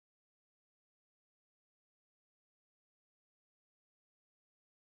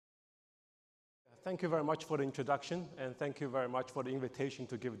Thank you very much for the introduction, and thank you very much for the invitation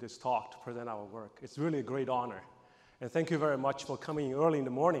to give this talk to present our work. It's really a great honor. And thank you very much for coming early in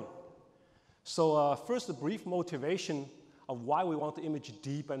the morning. So first, a brief motivation of why we want to image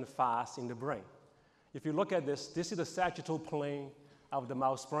deep and fast in the brain. If you look at this, this is the sagittal plane of the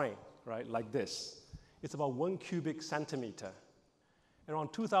mouse brain, right, like this. It's about 1 cubic centimeter.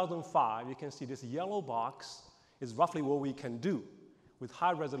 Around 2005, you can see this yellow box is roughly what we can do with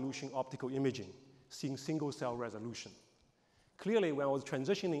high-resolution optical imaging, seeing single-cell resolution. Clearly, when I was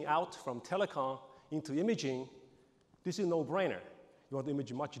transitioning out from telecom into imaging, this is a no-brainer. You want to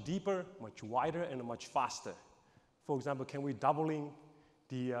image much deeper, much wider, and much faster. For example, can we doubling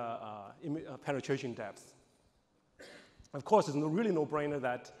the penetration depth? Of course, it's really no-brainer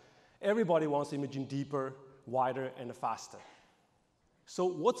that everybody wants imaging deeper, wider, and faster. So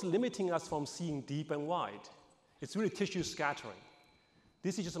what's limiting us from seeing deep and wide? It's really tissue scattering.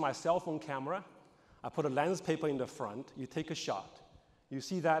 This is just my cell phone camera. I put a lens paper in the front. You take a shot. You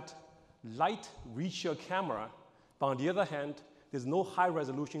see that light reaches your camera, but on the other hand, there's no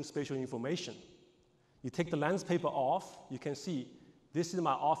high-resolution spatial information. You take the lens paper off. You can see this is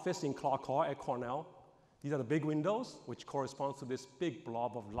my office in Clark Hall at Cornell. These are the big windows, which corresponds to this big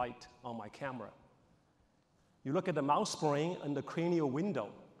blob of light on my camera. You look at the mouse brain and the cranial window.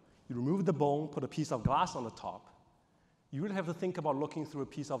 You remove the bone, put a piece of glass on the top. You really have to think about looking through a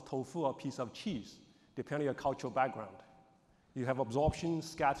piece of tofu or a piece of cheese, depending on your cultural background. You have absorption,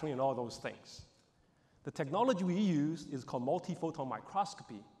 scattering, and all those things. The technology we use is called multiphoton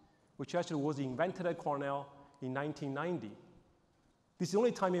microscopy, which actually was invented at Cornell in 1990. This is the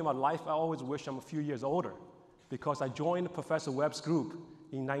only time in my life I always wish I'm a few years older, because I joined Professor Webb's group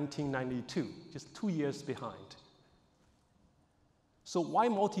in 1992, just 2 years behind. So why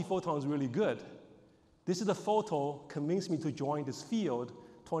multiphoton is really good? This is a photo convinced me to join this field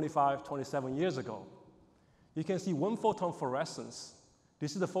 25, 27 years ago. You can see one photon fluorescence.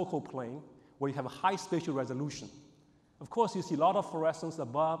 This is the focal plane where you have a high spatial resolution. Of course, you see a lot of fluorescence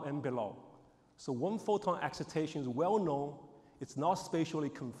above and below. So one photon excitation is well known. It's not spatially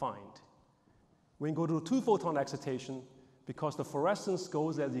confined. When you go to two photon excitation, because the fluorescence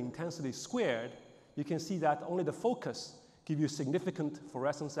goes as the intensity squared, you can see that only the focus gives you significant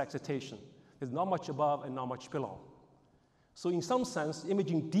fluorescence excitation. There's not much above and not much below. So in some sense,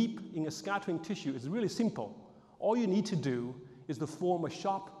 imaging deep in a scattering tissue is really simple. All you need to do is to form a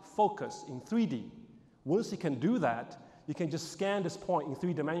sharp focus in 3D. Once you can do that, you can just scan this point in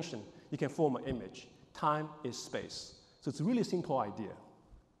 3 dimensions. You can form an image. Time is space. So it's a really simple idea.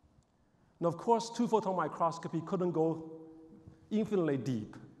 Now, of course, two-photon microscopy couldn't go infinitely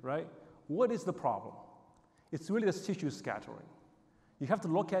deep, right? What is the problem? It's really this tissue scattering. You have to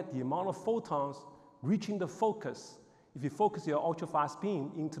look at the amount of photons reaching the focus if you focus your ultrafast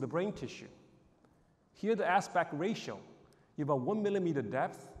beam into the brain tissue. Here, the aspect ratio, you have about 1 millimeter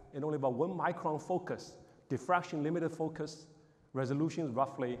depth and only about 1 micron focus, diffraction limited focus, resolution is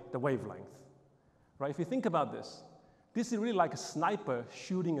roughly the wavelength. Right? If you think about this, this is really like a sniper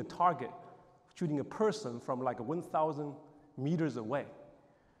shooting a target, shooting a person from like 1,000 meters away.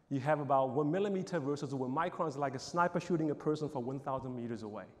 You have about 1 millimeter versus 1 micron is like a sniper shooting a person from 1,000 meters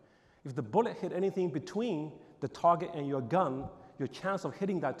away. If the bullet hit anything between the target and your gun, your chance of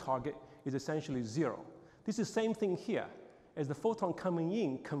hitting that target is essentially 0. This is the same thing here. As the photon coming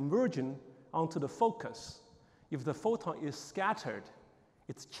in, converging onto the focus, if the photon is scattered,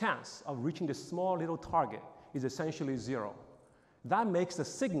 its chance of reaching the small little target is essentially 0. That makes the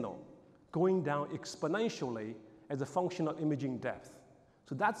signal going down exponentially as a function of imaging depth.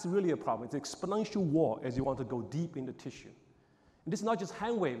 So that's really a problem. It's an exponential wall as you want to go deep in the tissue. And this is not just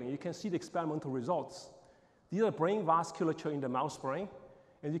hand waving. You can see the experimental results. These are brain vasculature in the mouse brain,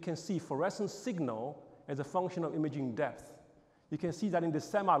 and you can see fluorescent signal as a function of imaging depth. You can see that in the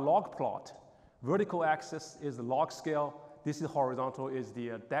semi-log plot, vertical axis is the log scale. This is horizontal, is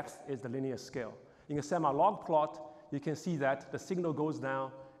the depth is the linear scale. In a semi-log plot, you can see that the signal goes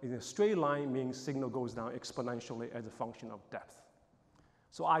down. In a straight line means signal goes down exponentially as a function of depth.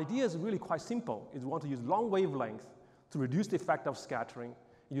 So idea is really quite simple. Is we want to use long wavelength to reduce the effect of scattering,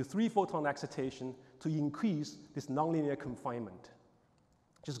 and use 3-photon excitation to increase this nonlinear confinement.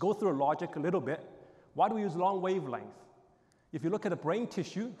 Just go through the logic a little bit. Why do we use long wavelength? If you look at the brain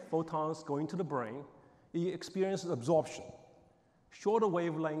tissue, photons go into the brain, it experiences absorption. Shorter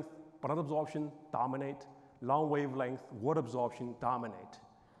wavelength, blood absorption dominate. Long wavelength, water absorption dominate.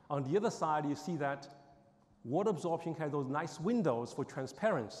 On the other side, you see that water absorption has those nice windows for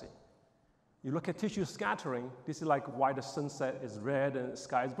transparency. You look at tissue scattering, this is like why the sunset is red and the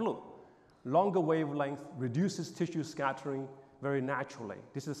sky is blue. Longer wavelength reduces tissue scattering very naturally.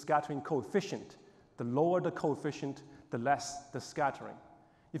 This is a scattering coefficient The lower the coefficient, the less the scattering.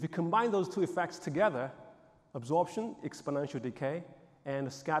 If you combine those two effects together, absorption, exponential decay,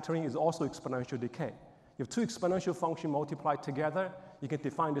 and scattering is also exponential decay. You have two exponential functions multiplied together, you can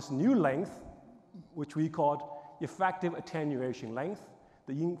define this new length, which we call effective attenuation length.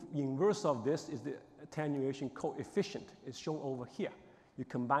 The inverse of this is the attenuation coefficient. It's shown over here. You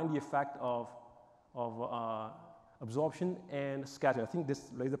combine the effect of absorption and scattering. I think this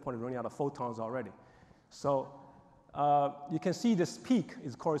laser point is running out of photons already. So you can see this peak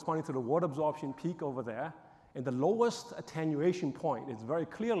is corresponding to the water absorption peak over there. And the lowest attenuation point is very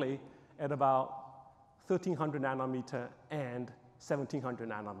clearly at about 1300 nanometer and 1700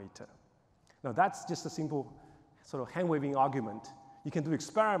 nanometer. Now that's just a simple sort of hand-waving argument. You can do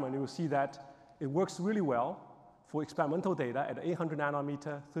experiment, you will see that it works really well for experimental data at 800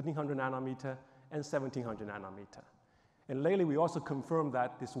 nanometer, 1300 nanometer, and 1700 nanometer. And lately we also confirmed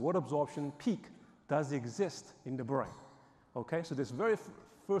that this water absorption peak does exist in the brain. Okay, so this very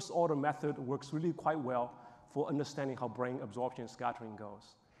first order method works really quite well for understanding how brain absorption and scattering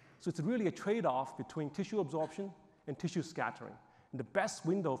goes. So it's really a trade-off between tissue absorption and tissue scattering. And the best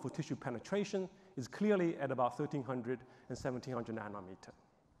window for tissue penetration is clearly at about 1300 and 1700 nanometer.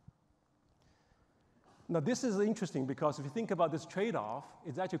 Now this is interesting because if you think about this trade-off,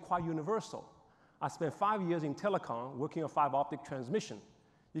 it's actually quite universal. I spent 5 years in telecom working on fiber optic transmission.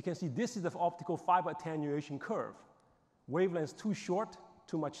 You can see this is the optical fiber attenuation curve. Wavelengths too short,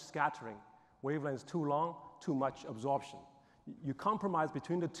 too much scattering. Wavelengths too long, too much absorption. You compromise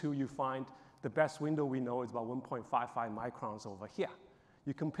between the two, you find the best window we know is about 1.55 microns over here.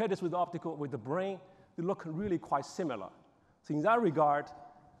 You compare this with the brain, they look really quite similar. So in that regard,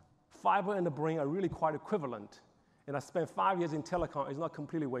 fiber and the brain are really quite equivalent. And I spent 5 years in telecom, it's not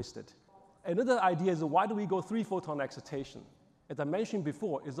completely wasted. Another idea is why do we go 3-photon excitation? As I mentioned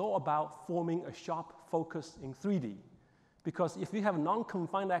before, it's all about forming a sharp focus in 3D. Because if you have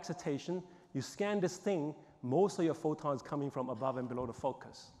non-confined excitation, you scan this thing, most of your photons coming from above and below the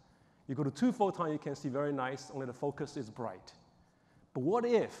focus. You go to 2-photon, you can see very nice, only the focus is bright. But what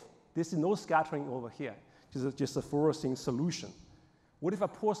if this is no scattering over here, just a fluorescing solution? What if I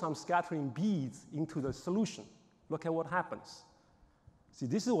pour some scattering beads into the solution? Look at what happens. See,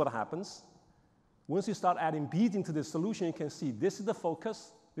 this is what happens. Once you start adding beads into the solution, you can see this is the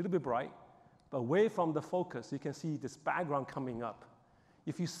focus, a little bit bright, but away from the focus, you can see this background coming up.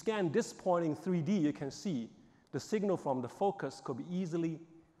 If you scan this point in 3D, you can see the signal from the focus could be easily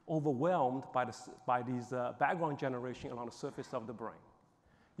overwhelmed by these background generation along the surface of the brain.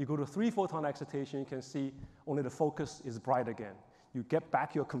 You go to 3-photon excitation, you can see only the focus is bright again. You get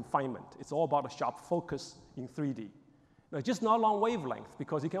back your confinement. It's all about a sharp focus in 3D. Now, just not long wavelength,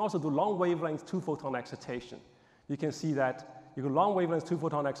 because you can also do long wavelength 2-photon excitation. You can see that you go long wavelength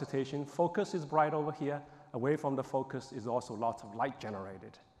 2-photon excitation, focus is bright over here, away from the focus is also lots of light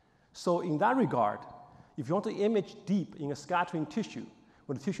generated. So in that regard, if you want to image deep in a scattering tissue,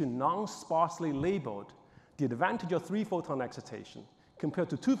 when the tissue is non-sparsely labeled, the advantage of 3-photon excitation compared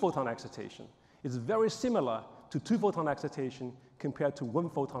to 2-photon excitation is very similar to 2-photon excitation compared to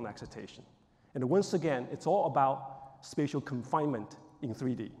 1-photon excitation. And once again, it's all about spatial confinement in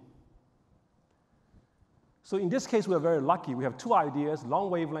 3D. So in this case, we're very lucky. We have two ideas,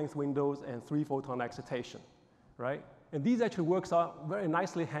 long wavelength windows and 3-photon excitation, right? And these actually works out very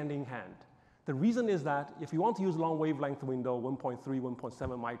nicely hand in hand. The reason is that if you want to use long wavelength window, 1.3, 1.7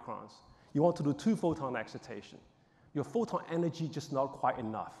 microns, you want to do 2-photon excitation. Your photon energy just not quite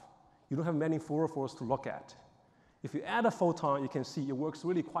enough. You don't have many fluorophores to look at. If you add a photon, you can see it works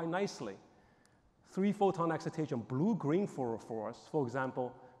really quite nicely. 3-photon excitation, blue-green fluorophores, for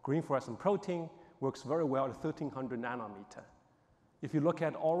example, green fluorescent protein works very well at 1300 nanometer. If you look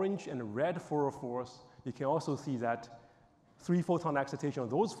at orange and red fluorophores, you can also see that 3-photon excitation of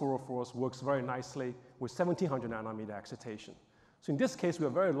those fluorophores works very nicely with 1700 nanometer excitation. So in this case, we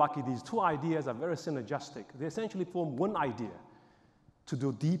are very lucky. These two ideas are very synergistic. They essentially form one idea to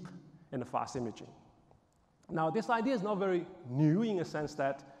do deep and fast imaging. Now, this idea is not very new in a sense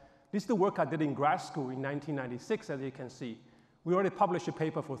that this is the work I did in grad school in 1996, as you can see. We already published a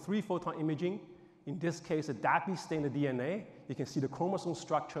paper for 3-photon imaging. In this case, a DAPI stained DNA. You can see the chromosome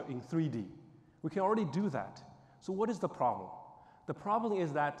structure in 3D. We can already do that. So what is the problem? The problem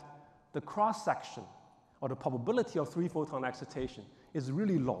is that the cross-section or the probability of 3-photon excitation is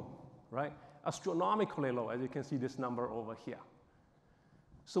really low, right? Astronomically low, as you can see this number over here.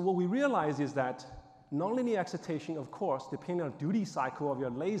 So what we realize is that nonlinear excitation, of course, depending on the duty cycle of your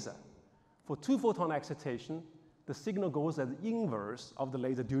laser. For 2-photon excitation, the signal goes as the inverse of the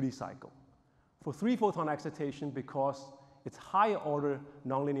laser duty cycle. For 3-photon excitation, because it's higher order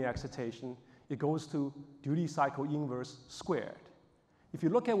nonlinear excitation, it goes to duty cycle inverse squared. If you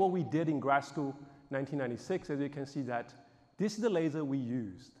look at what we did in grad school 1996, as you can see that this is the laser we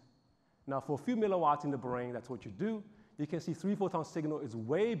used. Now, for a few milliwatts in the brain, that's what you do. You can see 3-photon signal is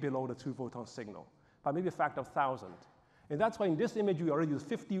way below the 2-photon signal, by maybe a factor of 1,000. And that's why in this image, we already use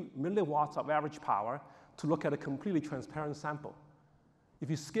 50 milliwatts of average power to look at a completely transparent sample. If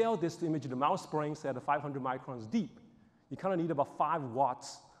you scale this to image the mouse brain, say at 500 microns deep, you kind of need about 5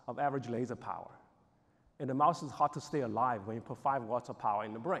 watts of average laser power. And the mouse is hard to stay alive when you put 5 watts of power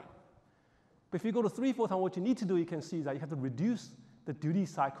in the brain. But if you go to 3-photon, what you need to do, you can see is that you have to reduce the duty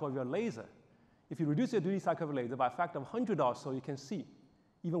cycle of your laser. If you reduce your duty cycle of your laser by a factor of 100 or so, you can see,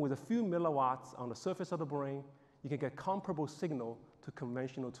 even with a few milliwatts on the surface of the brain, you can get comparable signal to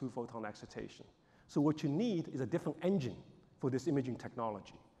conventional 2-photon excitation. So what you need is a different engine for this imaging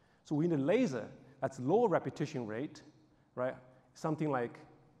technology. So we need a laser that's lower repetition rate, right? Something like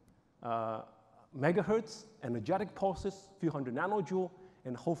megahertz, energetic pulses, few hundred nanojoule,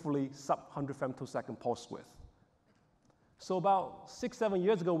 and hopefully sub 100 femtosecond pulse width. So about 6-7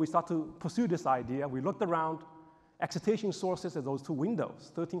 years ago, we started to pursue this idea. We looked around excitation sources at those two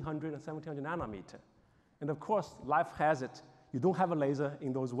windows, 1300 and 1700 nanometer. And of course, life has it, you don't have a laser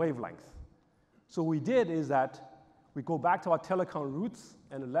in those wavelengths. So what we did is that we go back to our telecom roots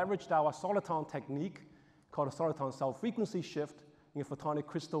and leveraged our soliton technique called a soliton cell frequency shift in a photonic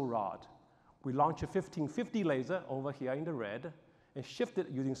crystal rod. We launched a 1550 laser over here in the red and shifted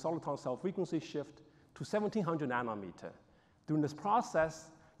using soliton cell frequency shift to 1700 nanometer. During this process,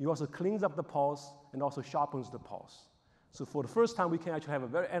 you also cleans up the pulse and also sharpens the pulse. So for the first time, we can actually have a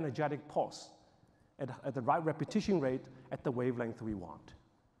very energetic pulse at the right repetition rate at the wavelength we want.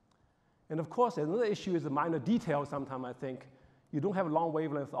 And of course, another issue is the minor detail. Sometimes I think you don't have long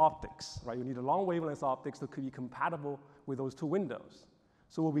wavelength optics, right? You need a long wavelength optics to be compatible with those two windows.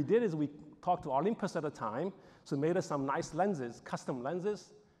 So what we did is we talked to Olympus at the time, so made us some nice lenses, custom lenses.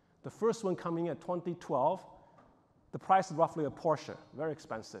 The first one coming in 2012, the price is roughly a Porsche, very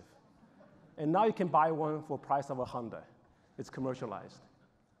expensive. And now you can buy one for the price of a Honda. It's commercialized.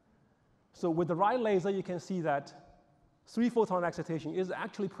 So with the right laser, you can see that 3-photon excitation is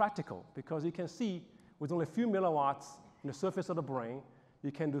actually practical because you can see with only a few milliwatts in the surface of the brain,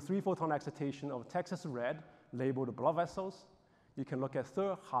 you can do 3-photon excitation of Texas red, labeled blood vessels. You can look at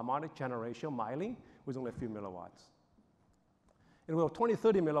third harmonic generation myelin with only a few milliwatts. And with 20,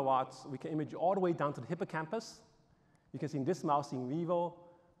 30 milliwatts, we can image all the way down to the hippocampus. You can see in this mouse in vivo,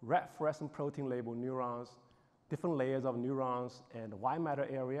 red fluorescent protein labeled neurons, different layers of neurons, and the white matter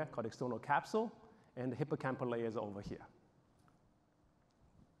area called external capsule, and the hippocampal layers over here.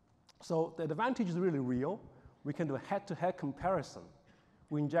 So the advantage is really real. We can do a head-to-head comparison.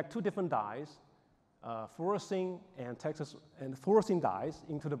 We inject two different dyes, fluorescein and fluorescein dyes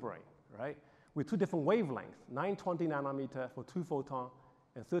into the brain, right? With two different wavelengths, 920 nanometer for 2-photon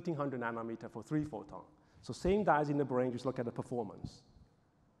and 1300 nanometer for 3-photon. So same dyes in the brain, just look at the performance.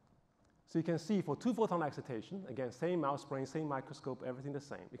 So you can see for 2-photon excitation, again, same mouse brain, same microscope, everything the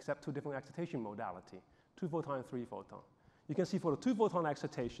same, except two different excitation modality, 2-photon and 3-photon. You can see for the 2-photon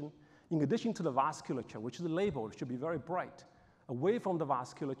excitation, in addition to the vasculature, which is labeled, it should be very bright. Away from the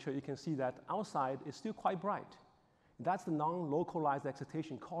vasculature, you can see that outside is still quite bright. That's the non-localized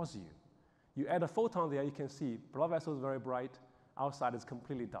excitation cause you. You add a photon there, you can see blood vessel is very bright, outside is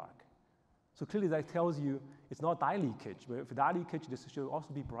completely dark. So clearly that tells you it's not dye leakage, but if dye leakage, this should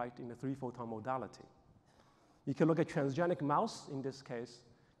also be bright in the 3-photon modality. You can look at transgenic mouse, in this case,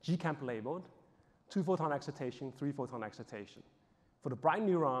 GCamp labeled, 2-photon excitation, 3-photon excitation. For the bright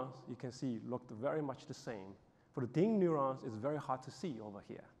neurons, you can see looked very much the same. For the dim neurons, it's very hard to see over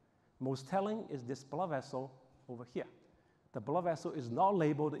here. Most telling is this blood vessel over here. The blood vessel is not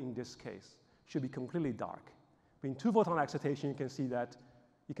labeled in this case, should be completely dark. But in 2-photon excitation, you can see that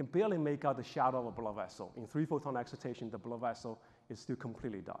you can barely make out the shadow of a blood vessel. In 3-photon excitation, the blood vessel is still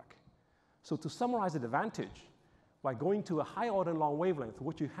completely dark. So to summarize the advantage, by going to a high order long wavelength,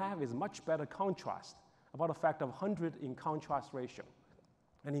 what you have is much better contrast, about a factor of 100 in contrast ratio.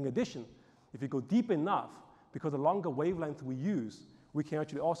 And in addition, if you go deep enough, because the longer wavelength we use, we can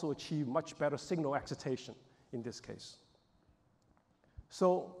actually also achieve much better signal excitation in this case.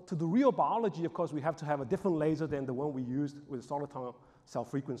 So to do real biology, of course, we have to have a different laser than the one we used with the soliton cell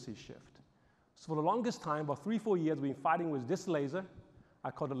frequency shift. So for the longest time, about 3-4 years, we've been fighting with this laser.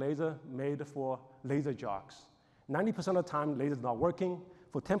 I call the laser made for laser jocks. 90% of the time, laser's not working.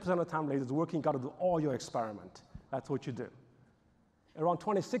 For 10% of the time, laser's working, you got to do all your experiment. That's what you do. Around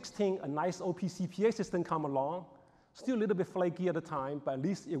 2016, a nice OPCPA system come along, still a little bit flaky at the time, but at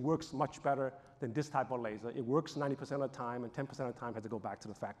least it works much better than this type of laser. It works 90% of the time, and 10% of the time has to go back to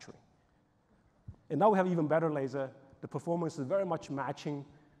the factory. And now we have even better laser. The performance is very much matching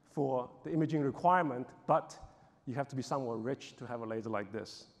for the imaging requirement, but you have to be somewhat rich to have a laser like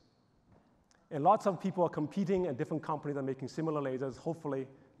this. And lots of people are competing, and different companies are making similar lasers. Hopefully,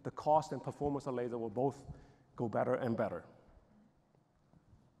 the cost and performance of laser will both go better and better.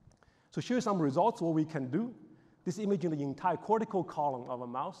 So here's some results, what we can do. This imaging the entire cortical column of a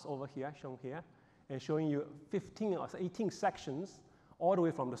mouse over here, shown here, and showing you 15 or 18 sections all the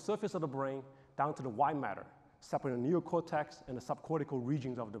way from the surface of the brain down to the white matter, separating the neocortex and the subcortical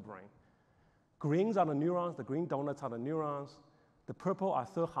regions of the brain. Greens are the neurons, the green donuts are the neurons. The purple are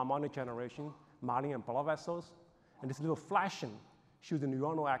third harmonic generation, myelin and blood vessels. And this little flashing shows the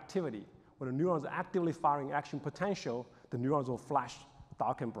neuronal activity. When the neurons are actively firing action potential, the neurons will flash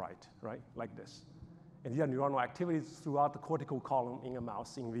dark and bright, right, like this. And these are neuronal activities throughout the cortical column in a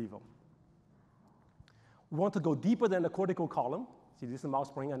mouse in vivo. We want to go deeper than the cortical column. See, this is the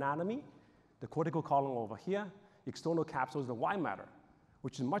mouse brain anatomy. The cortical column over here, external capsule is the white matter,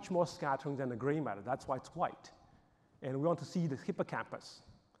 which is much more scattering than the gray matter. That's why it's white. And we want to see the hippocampus.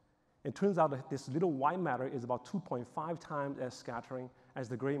 It turns out that this little white matter is about 2.5 times as scattering as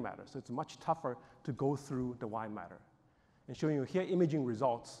the gray matter. So it's much tougher to go through the white matter. And showing you here imaging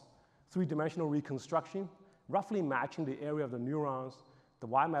results, three-dimensional reconstruction, roughly matching the area of the neurons. The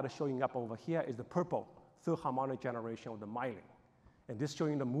white matter showing up over here is the purple, third harmonic generation of the myelin. And this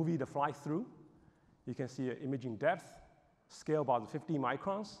showing the movie, the fly-through. You can see imaging depth, scale about 50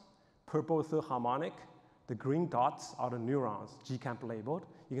 microns, purple third harmonic. The green dots are the neurons, GCamp labeled.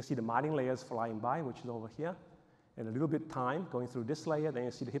 You can see the myelin layers flying by, which is over here. And a little bit time going through this layer, then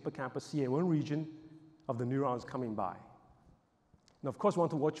you see the hippocampus CA1 region of the neurons coming by. Now, of course, we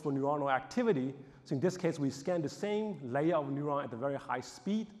want to watch for neuronal activity. So in this case, we scan the same layer of neuron at a very high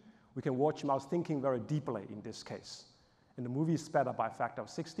speed. We can watch mouse thinking very deeply in this case. And the movie is sped up by a factor of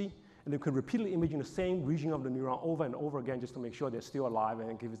 60. And you can repeatedly image in the same region of the neuron over and over again just to make sure they're still alive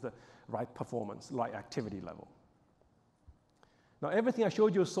and it gives the right performance, right activity level. Now, everything I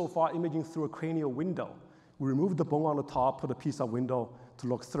showed you so far, imaging through a cranial window. We remove the bone on the top, put a piece of window to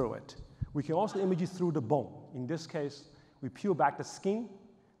look through it. We can also image it through the bone. In this case, we peel back the skin.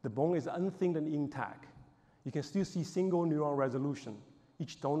 The bone is unthinned and intact. You can still see single neuron resolution.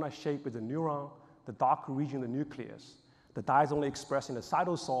 Each donut shape is a neuron, the dark region, the nucleus. The dye is only expressed in the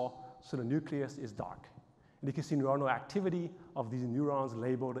cytosol, so the nucleus is dark. And you can see neuronal activity of these neurons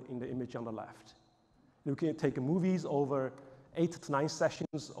labeled in the image on the left. You can take movies over 8 to 9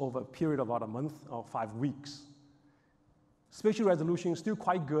 sessions over a period of about a month or 5 weeks. Spatial resolution is still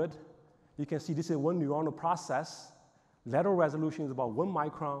quite good. You can see this is one neuronal process. Lateral resolution is about 1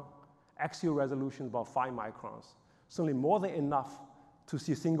 micron. Axial resolution is about 5 microns. Certainly more than enough to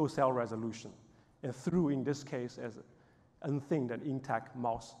see single cell resolution. And through, in this case, as unthinned and intact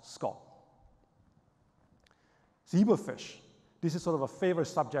mouse skull. Zebrafish. This is sort of a favorite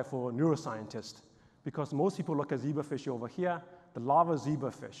subject for neuroscientists because most people look at zebrafish over here, the larva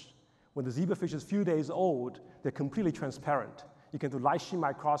zebrafish. When the zebrafish is a few days old, they're completely transparent. You can do light sheet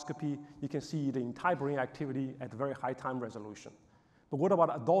microscopy. You can see the entire brain activity at very high time resolution. But what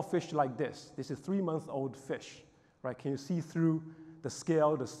about adult fish like this? This is a 3-month-old fish, right? Can you see through the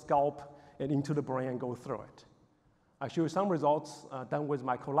scale, the scalp, and into the brain and go through it? I show you some results done with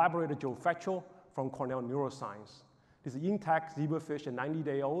my collaborator, Joe Fetchel, from Cornell Neuroscience. This is intact zebrafish, a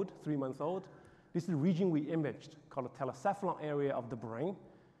 90-day-old, 3-month-old. This is the region we imaged, called the telecephalon area of the brain.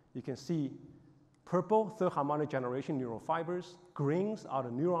 You can see purple, third harmonic generation neural fibers. Greens are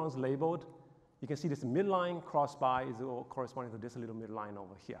the neurons labeled. You can see this midline crossed by is corresponding to this little midline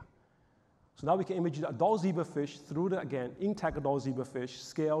over here. So now we can image the adult zebrafish through the, again, intact adult zebrafish,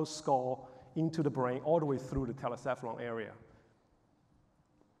 scale, skull, into the brain, all the way through the telecephalon area.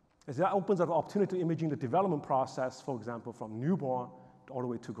 As that opens up the opportunity to imaging the development process, for example, from newborn all the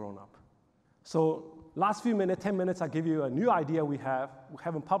way to grown up. So last few minutes, 10 minutes, I give you a new idea we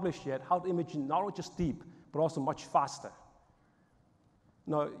haven't published yet, how to image not just deep, but also much faster.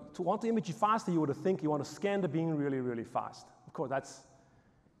 Now, to want to image it faster, you would think you want to scan the beam really, really fast. Of course, that's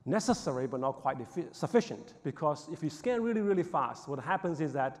necessary, but not quite sufficient, because if you scan really, really fast, what happens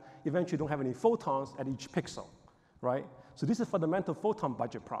is that eventually you don't have any photons at each pixel, right? So this is a fundamental photon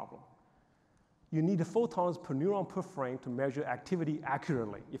budget problem. You need the photons per neuron per frame to measure activity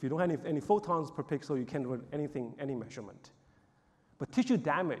accurately. If you don't have any photons per pixel, you can't do anything, any measurement. But tissue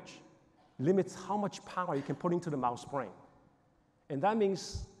damage limits how much power you can put into the mouse brain. And that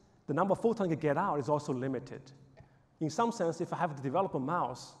means the number of photons you can get out is also limited. In some sense, if I have to develop a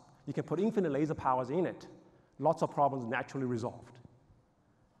mouse, you can put infinite laser powers in it. Lots of problems naturally resolved.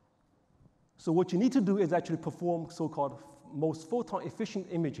 So what you need to do is actually perform so-called most photon-efficient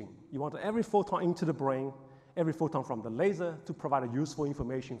imaging. You want every photon into the brain, every photon from the laser to provide a useful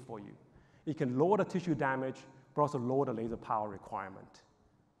information for you. It can lower the tissue damage, but also lower the laser power requirement.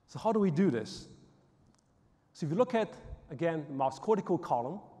 So how do we do this? So if you look at, again, the mouse cortical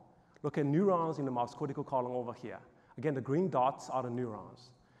column, look at neurons in the mouse cortical column over here. Again, the green dots are the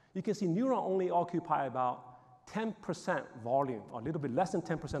neurons. You can see neurons only occupy about 10% volume, or a little bit less than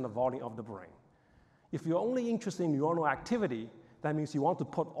 10% of volume of the brain. If you're only interested in neuronal activity, that means you want to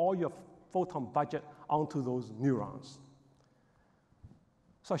put all your photon budget onto those neurons.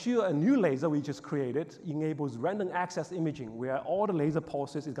 So I'll show you a new laser we just created. It enables random access imaging, where all the laser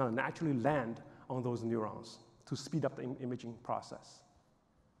pulses is going to naturally land on those neurons to speed up the imaging process.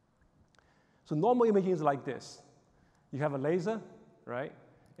 So normal imaging is like this. You have a laser, right?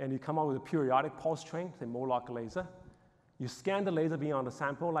 And you come out with a periodic pulse train, say Moloch laser. You scan the laser beam on the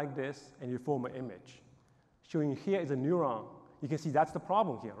sample like this, and you form an image. Showing here is a neuron. You can see that's the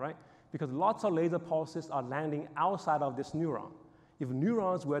problem here, right? Because lots of laser pulses are landing outside of this neuron. If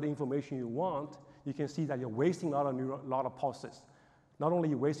neurons were the information you want, you can see that you're wasting a lot of pulses. Not only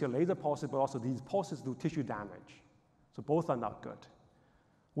you waste your laser pulses, but also these pulses do tissue damage. So both are not good.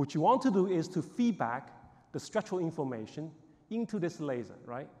 What you want to do is to feedback the structural information into this laser,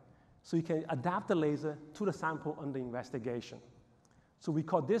 right? So you can adapt the laser to the sample under investigation. So we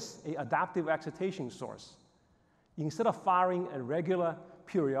call this an adaptive excitation source. Instead of firing a regular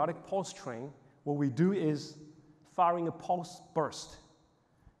periodic pulse train, what we do is firing a pulse burst.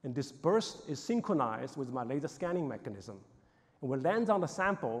 And this burst is synchronized with my laser scanning mechanism. And when it lands on the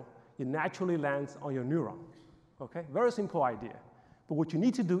sample, it naturally lands on your neuron. Okay? Very simple idea. But what you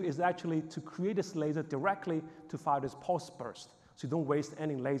need to do is actually to create this laser directly to fire this pulse burst, so you don't waste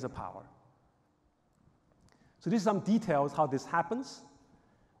any laser power. So these are some details how this happens.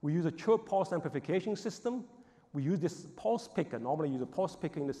 We use a chirp pulse amplification system. We use this pulse picker. Normally use a pulse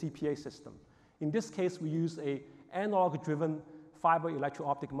picker in the CPA system. In this case, we use a analog-driven fiber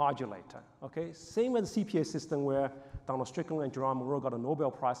electro-optic modulator. Okay? Same as the CPA system where Donald Strickland and Jerome Monroe got a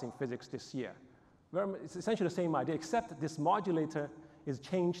Nobel Prize in physics this year. It's essentially the same idea, except this modulator is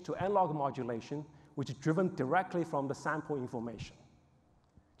changed to analog modulation, which is driven directly from the sample information.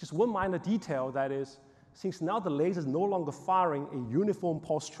 Just one minor detail, that is, since now the laser is no longer firing a uniform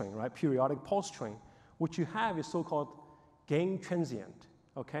pulse train, right, periodic pulse train, what you have is so-called gain transient,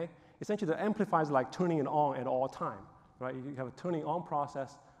 okay? Essentially, the amplifier is like turning it on at all time, right? You have a turning on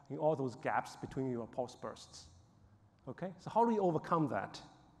process in all those gaps between your pulse bursts, okay? So how do we overcome that?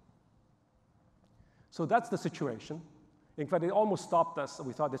 So that's the situation. In fact, it almost stopped us.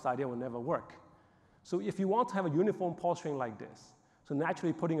 We thought this idea would never work. So if you want to have a uniform pulse train like this, so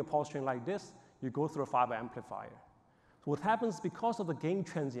naturally putting a pulse train like this, you go through a fiber amplifier. So what happens because of the gain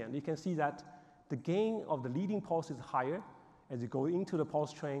transient, you can see that the gain of the leading pulse is higher. As you go into the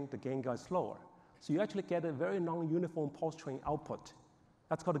pulse train, the gain goes slower. So you actually get a very non-uniform pulse train output.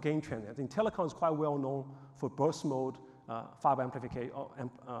 That's called a gain transient. In telecom, it's quite well known for burst mode fiber amplification,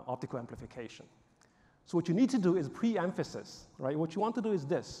 optical amplification. So what you need to do is pre-emphasis, right? What you want to do is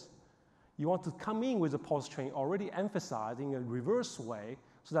this. You want to come in with a pulse train already emphasized in a reverse way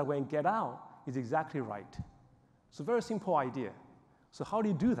so that when you get out, it's exactly right. So very simple idea. So how do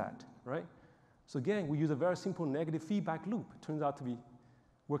you do that, right? So again, we use a very simple negative feedback loop. It turns out to be,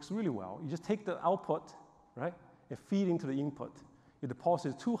 works really well. You just take the output, right, and feed into the input. If the pulse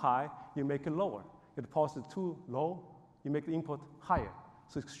is too high, you make it lower. If the pulse is too low, you make the input higher.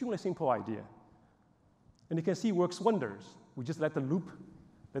 So it's extremely simple idea. And you can see it works wonders. We just let the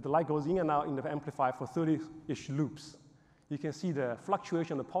light goes in and out in the amplifier for 30-ish loops. You can see the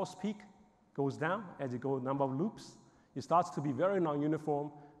fluctuation of the pulse peak goes down as you go number of loops. It starts to be very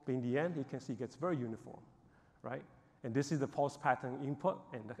non-uniform, but in the end, you can see it gets very uniform, right? And this is the pulse pattern input,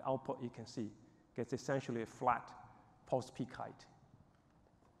 and the output you can see gets essentially a flat pulse peak height.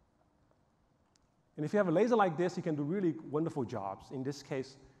 And if you have a laser like this, you can do really wonderful jobs. In this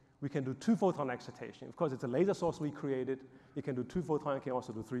case, we can do 2-photon excitation. Of course, it's a laser source we created. You can do 2-photon, you can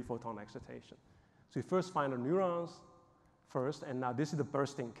also do 3-photon excitation. So you first find the neurons first, and now this is the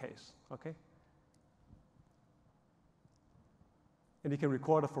bursting case, okay? And you can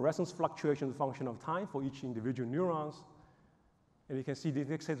record the fluorescence fluctuation function of time for each individual neurons. And you can see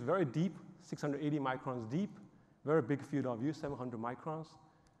this is very deep, 680 microns deep, very big field of view, 700 microns,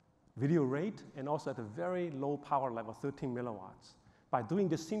 video rate, and also at a very low power level, 13 milliwatts. By doing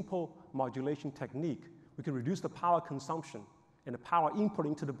this simple modulation technique, we can reduce the power consumption and the power input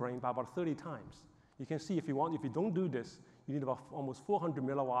into the brain by about 30 times. You can see if you don't do this, you need about almost 400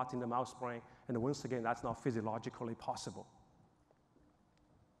 milliwatts in the mouse brain, and once again, that's not physiologically possible.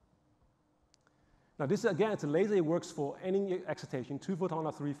 Now this, again, it's a laser. It works for any excitation, 2 photon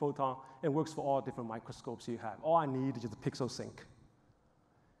or 3 photon, and works for all different microscopes you have. All I need is just a pixel sync.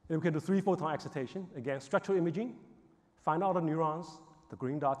 And we can do 3 photon excitation. Again, structural imaging, find out the neurons. The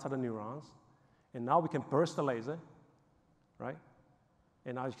green dots are the neurons. And now we can burst the laser, right?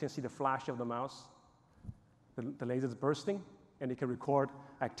 And now you can see the flash of the mouse. The laser is bursting, and it can record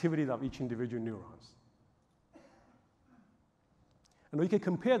activities of each individual neurons. And we can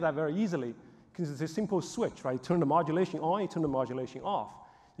compare that very easily, because it's a simple switch, right? You turn the modulation on, you turn the modulation off.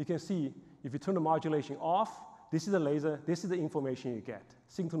 You can see, if you turn the modulation off, this is the laser, this is the information you get.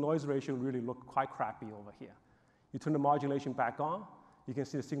 Signal-to-noise ratio really look quite crappy over here. You turn the modulation back on, you can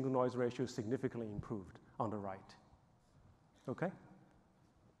see the signal-to-noise ratio is significantly improved on the right. Okay?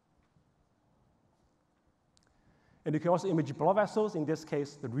 And you can also image blood vessels. In this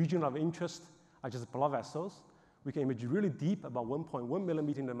case, the region of interest are just blood vessels. We can image really deep, about 1.1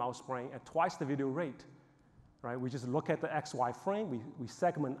 millimeter in the mouse brain at twice the video rate. Right? We just look at the XY frame, we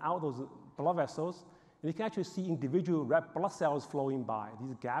segment out those blood vessels, and you can actually see individual red blood cells flowing by.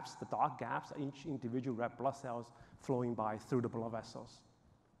 These gaps, the dark gaps, are each individual red blood cells flowing by through the blood vessels.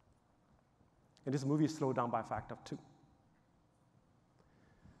 And this movie is slowed down by a factor of 2.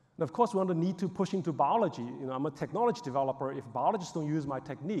 And of course, we don't need to push into biology. You know, I'm a technology developer. If biologists don't use my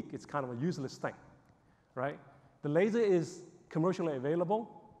technique, it's kind of a useless thing, right? The laser is commercially available.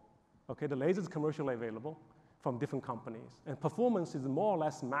 Okay, the laser is commercially available from different companies. And performance is more or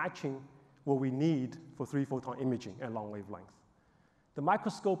less matching what we need for 3 photon imaging at long wavelength. The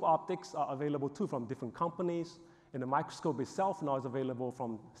microscope optics are available too from different companies, and the microscope itself now is available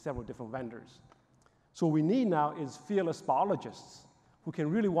from several different vendors. So what we need now is fearless biologists who can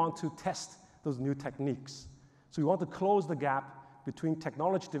really want to test those new techniques. So we want to close the gap between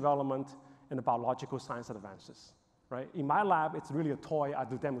technology development and the biological science advances, right? In my lab, it's really a toy. I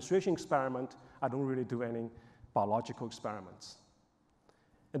do demonstration experiment. I don't really do any biological experiments.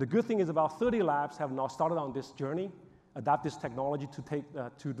 And the good thing is about 30 labs have now started on this journey, adapt this technology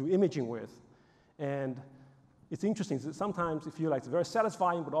to do imaging with. And it's interesting. Sometimes you feel like it's very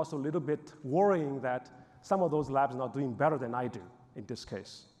satisfying, but also a little bit worrying that some of those labs are not doing better than I do in this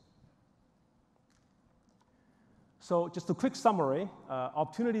case. So just a quick summary,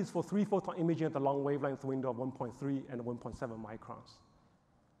 opportunities for 3 photon imaging at the long wavelength window of 1.3 and 1.7 microns.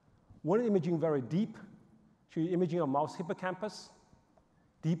 One imaging very deep, show you imaging of mouse hippocampus,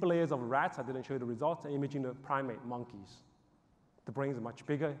 deep layers of rats, I didn't show you the results, and imaging the primate monkeys. The brain is much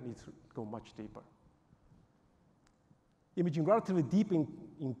bigger, it needs to go much deeper. Imaging relatively deep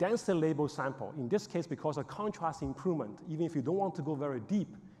in densely labeled sample. In this case, because of contrast improvement, even if you don't want to go very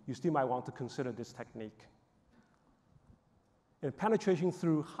deep, you still might want to consider this technique. And penetration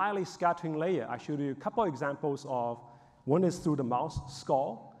through highly scattering layer. I showed you a couple of examples of, one is through the mouse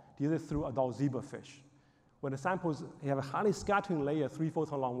skull, the other through adult zebrafish. When the samples have a highly scattering layer, 3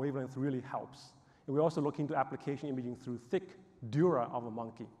 photon long wavelength really helps. And we're also looking to application imaging through thick dura of a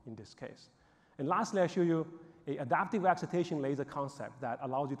monkey in this case. And lastly, I show you an adaptive excitation laser concept that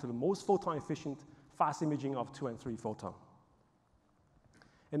allows you to the most photon efficient fast imaging of 2 and 3 photon.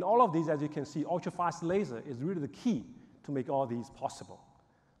 And all of these, as you can see, ultrafast laser is really the key to make all these possible.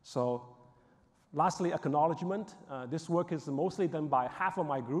 So lastly, acknowledgement. This work is mostly done by half of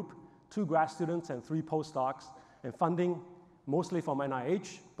my group, 2 grad students and 3 postdocs, and funding mostly from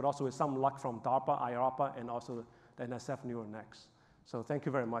NIH, but also with some luck from DARPA, IARPA, and also the NSF NeuroNext. So thank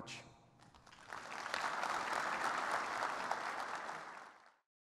you very much.